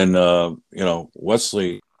 And,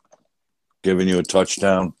 Wesley giving you a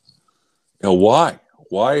touchdown. Why?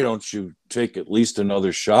 Why don't you take at least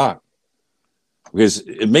another shot? Because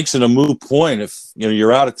it makes it a moot point if,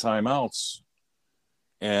 you're out of timeouts.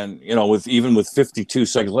 And, with 52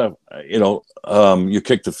 seconds left, you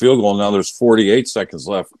kick the field goal. Now there's 48 seconds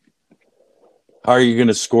left. How are you going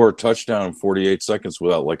to score a touchdown in 48 seconds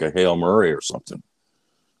without like a Hail Murray or something?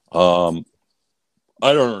 I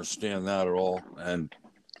don't understand that at all. And,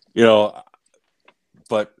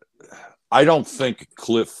 but I don't think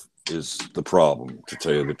Cliff is the problem, to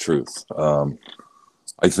tell you the truth.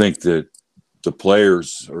 I think that the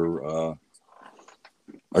players are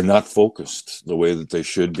not focused the way that they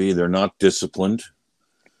should be. They're not disciplined.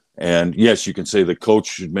 And yes, you can say the coach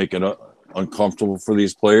should make it uncomfortable for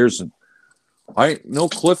these players. And I know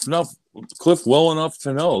Cliff well enough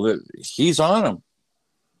to know that he's on them.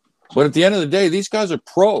 But at the end of the day, these guys are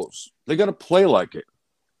pros. They got to play like it.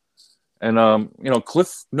 And,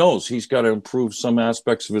 Cliff knows he's got to improve some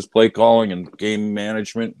aspects of his play calling and game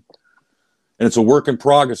management. And it's a work in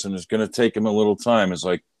progress, and it's going to take him a little time. As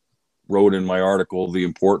I wrote in my article, the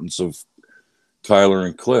importance of Kyler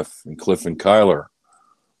and Cliff and Kyler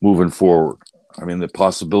moving forward. I mean, the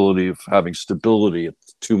possibility of having stability at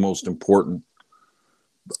the 2 most important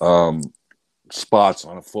spots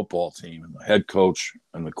on a football team, and the head coach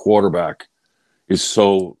and the quarterback, is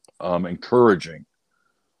so encouraging.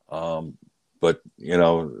 But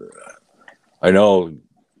I know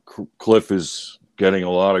Cliff is getting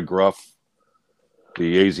a lot of gruff.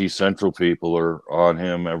 The AZ Central people are on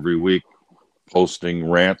him every week, posting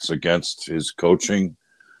rants against his coaching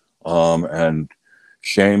and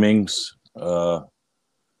shamings.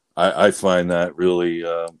 I find that really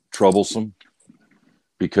troublesome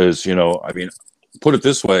because, put it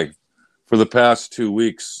this way, for the past 2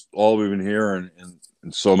 weeks, all we've been hearing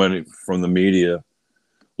and so many from the media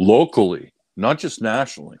locally, not just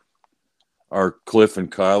nationally, are Cliff and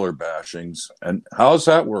Kyler bashings. And how's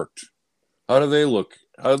that worked? How do they look?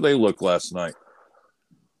 How did they look last night?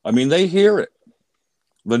 I mean, they hear it.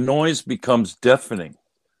 The noise becomes deafening.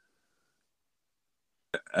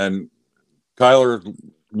 And Kyler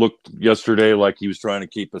looked yesterday like he was trying to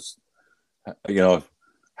keep us,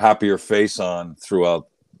 happier face on throughout,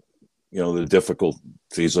 the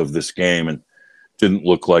difficulties of this game, and didn't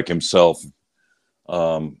look like himself.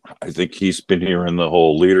 I think he's been hearing the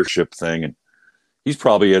whole leadership thing, and he's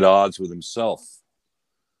probably at odds with himself.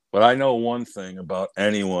 But I know one thing about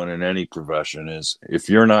anyone in any profession is if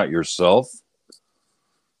you're not yourself,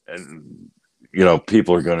 and,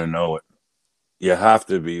 people are going to know it. You have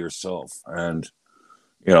to be yourself. And,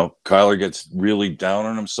 Kyler gets really down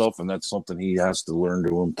on himself, and that's something he has to learn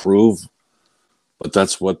to improve. But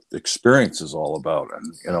that's what experience is all about.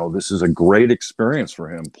 And, this is a great experience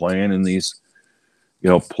for him playing in these,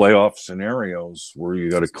 playoff scenarios where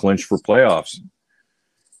you got to clinch for playoffs.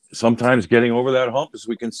 Sometimes getting over that hump, as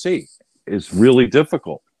we can see, is really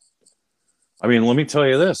difficult. I mean, let me tell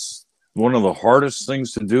you this. One of the hardest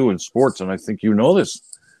things to do in sports, and I think you know this,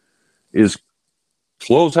 is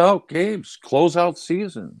close out games, close out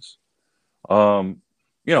seasons. How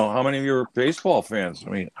many of you are baseball fans? I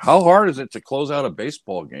mean, how hard is it to close out a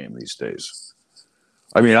baseball game these days?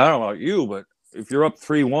 I mean, I don't know about you, but if you're up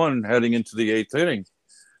 3-1 heading into the 8th inning,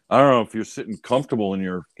 I don't know if you're sitting comfortable in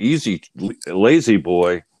your easy, lazy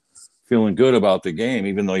boy, feeling good about the game,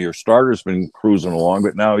 even though your starter's been cruising along,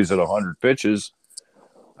 but now he's at 100 pitches.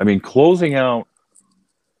 I mean, closing out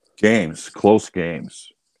games, close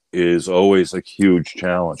games, is always a huge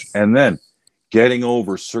challenge. And then getting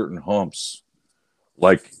over certain humps,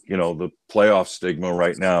 like, the playoff stigma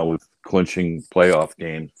right now with clinching playoff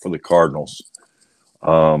game for the Cardinals,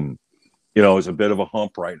 is a bit of a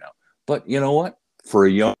hump right now. But you know what? For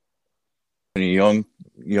a young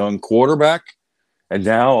quarterback, and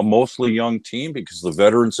now a mostly young team because the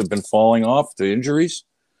veterans have been falling off to injuries,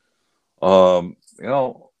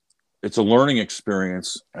 it's a learning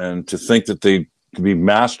experience, and to think that they can be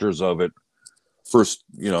masters of it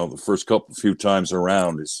the first few times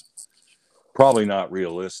around is probably not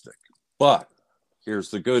realistic. But here's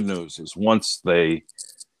the good news: is once they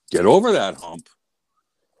get over that hump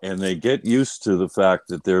and they get used to the fact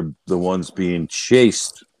that they're the ones being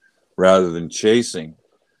chased rather than chasing,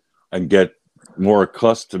 and get more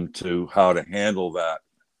accustomed to how to handle that,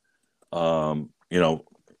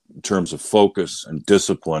 in terms of focus and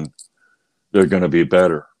discipline, they're going to be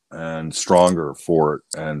better and stronger for it,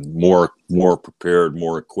 and more prepared,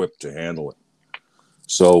 more equipped to handle it.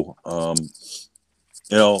 So,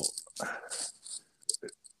 there's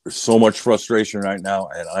so much frustration right now,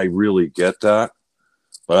 and I really get that.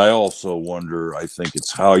 But I also wonder, I think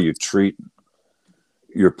it's how you treat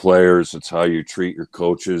your players, it's how you treat your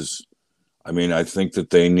coaches. I mean, I think that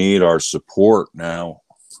they need our support now.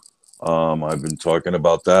 I've been talking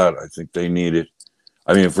about that. I think they need it.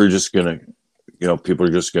 I mean, if we're just going to, people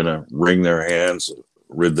are just going to rid their hands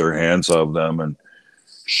of them and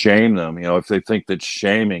shame them. If they think that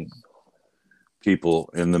shaming people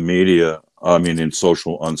in the media, on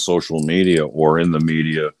social media or in the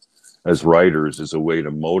media as writers is a way to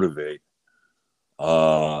motivate,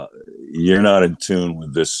 you're not in tune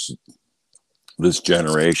with this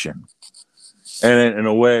generation. And in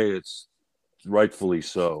a way, it's rightfully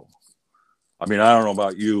so. I mean, I don't know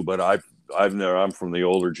about you, but I'm from the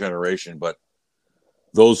older generation, but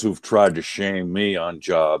those who've tried to shame me on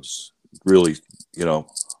jobs really,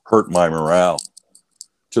 hurt my morale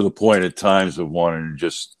to the point at times of wanting to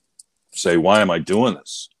just say, why am I doing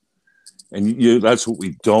this? And that's what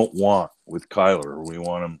we don't want with Kyler. We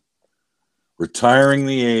want him retiring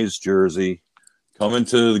the A's jersey, coming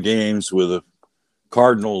to the games with a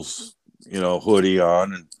Cardinals, hoodie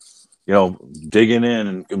on, and, digging in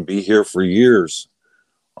and can be here for years.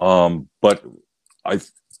 But I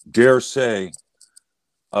dare say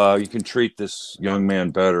you can treat this young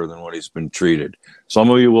man better than what he's been treated. Some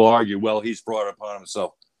of you will argue, well, he's brought it upon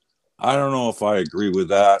himself. I don't know if I agree with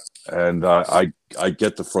that. And I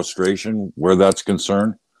get the frustration where that's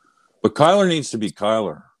concerned. But Kyler needs to be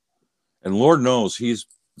Kyler. And Lord knows he's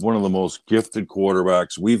one of the most gifted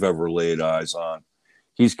quarterbacks we've ever laid eyes on.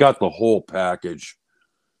 He's got the whole package.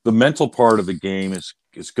 The mental part of the game is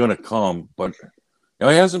going to come, but he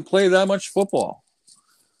hasn't played that much football.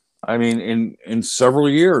 I mean, in several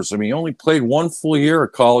years. I mean, he only played one full year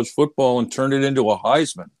of college football and turned it into a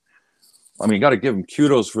Heisman. I mean, you got to give him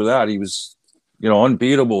kudos for that. He was,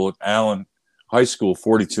 unbeatable at Allen High School,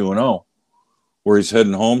 42-0, where he's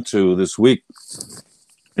heading home to this week.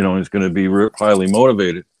 He's going to be highly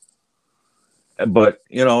motivated. But,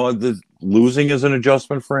 the losing is an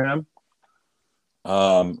adjustment for him,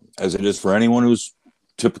 as it is for anyone who's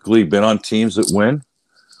typically been on teams that win.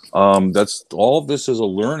 That's all of this is a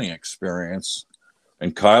learning experience,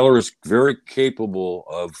 and Kyler is very capable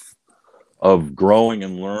of growing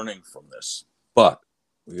and learning from this. But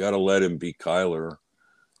we got to let him be Kyler,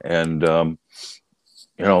 and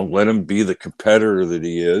let him be the competitor that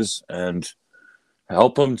he is, and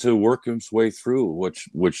help him to work his way through,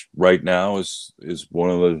 which right now is one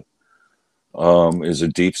of the is a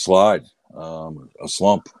deep slide, a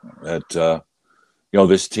slump that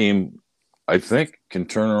this team, I think, can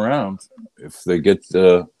turn around if they get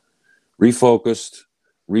refocused,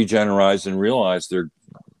 regenerized, and realize their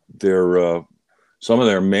some of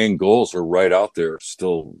their main goals are right out there,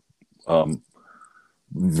 still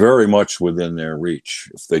very much within their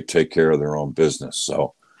reach if they take care of their own business.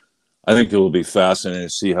 So I think it will be fascinating to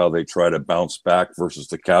see how they try to bounce back versus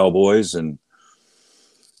the Cowboys. And,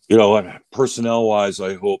 personnel-wise,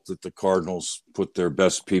 I hope that the Cardinals put their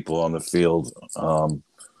best people on the field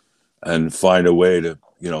and find a way to,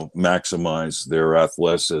 maximize their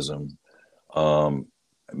athleticism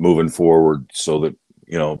moving forward so that,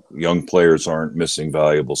 young players aren't missing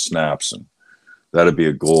valuable snaps. And that'd be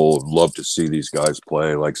a goal. I'd love to see these guys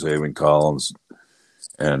play like Zaven Collins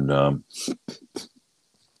and,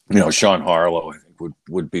 Sean Harlow, I think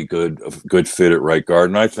would be a good fit at right guard.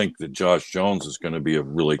 And I think that Josh Jones is going to be a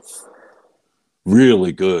really,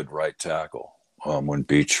 really good right tackle when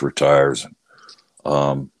Beach retires.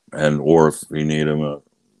 Or if we need him,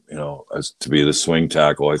 as to be the swing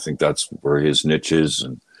tackle, I think that's where his niche is,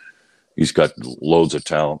 and he's got loads of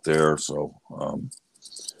talent there. So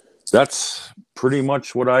that's pretty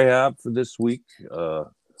much what I have for this week.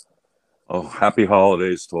 Happy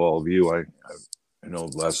holidays to all of you. I know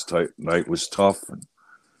last night was tough. And,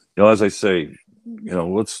 as I say,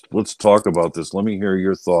 let's talk about this. Let me hear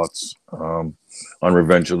your thoughts on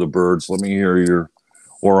Revenge of the Birds. Let me hear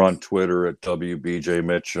or on Twitter at WBJ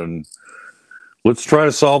Mitch, and let's try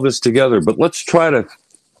to solve this together. But let's try to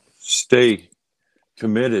stay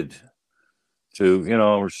committed to,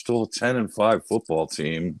 we're still a 10-5 football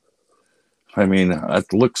team. I mean,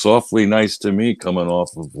 it looks awfully nice to me coming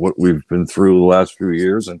off of what we've been through the last few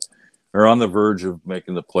years, and are on the verge of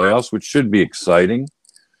making the playoffs, which should be exciting.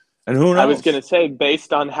 And who knows? I was going to say,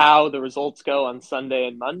 based on how the results go on Sunday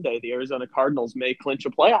and Monday, the Arizona Cardinals may clinch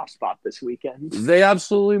a playoff spot this weekend. They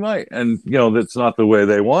absolutely might. And, that's not the way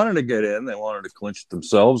they wanted to get in. They wanted to clinch it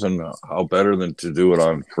themselves, and how better than to do it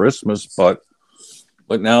on Christmas. But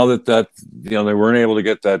now that they weren't able to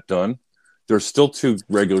get that done, there's still 2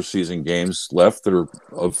 regular season games left that are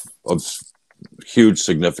of huge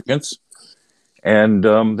significance. And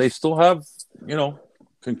they still have,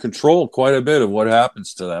 can control quite a bit of what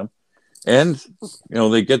happens to them. And,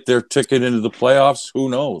 they get their ticket into the playoffs. Who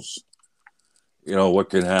knows, what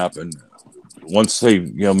can happen once they,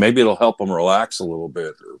 maybe it'll help them relax a little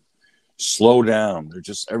bit or slow down. They're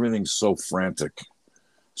just, everything's so frantic.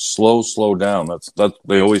 Slow down. That's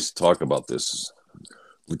they always talk about this,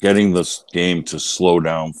 getting this game to slow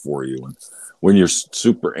down for you. And when you're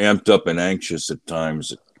super amped up and anxious at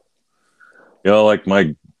times, like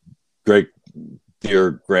my great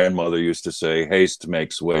dear grandmother used to say, haste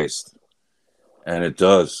makes waste. And it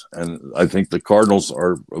does. And I think the Cardinals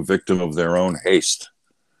are a victim of their own haste.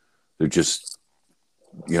 They're just,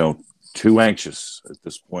 too anxious at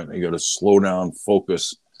this point. They got to slow down,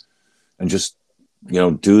 focus, and just,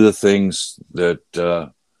 do the things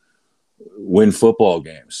that win football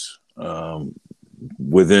games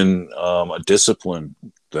within a discipline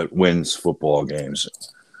that wins football games.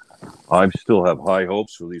 I still have high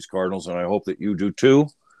hopes for these Cardinals, and I hope that you do too.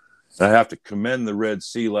 I have to commend the Red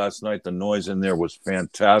Sea last night. The noise in there was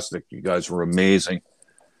fantastic. You guys were amazing.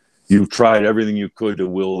 You tried everything you could to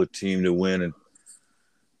will the team to win, and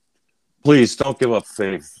please don't give up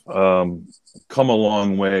faith. Come a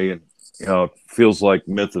long way, and it feels like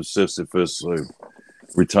myth of Sisyphus.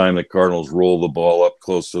 Every time the Cardinals roll the ball up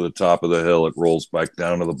close to the top of the hill, it rolls back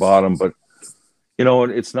down to the bottom. But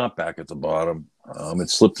it's not back at the bottom. It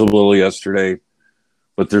slipped a little yesterday,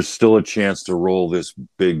 but there's still a chance to roll this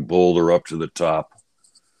big boulder up to the top.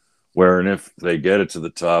 And if they get it to the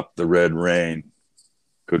top, the red rain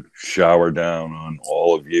could shower down on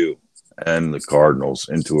all of you and the Cardinals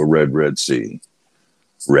into a red sea.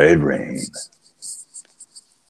 Red rain.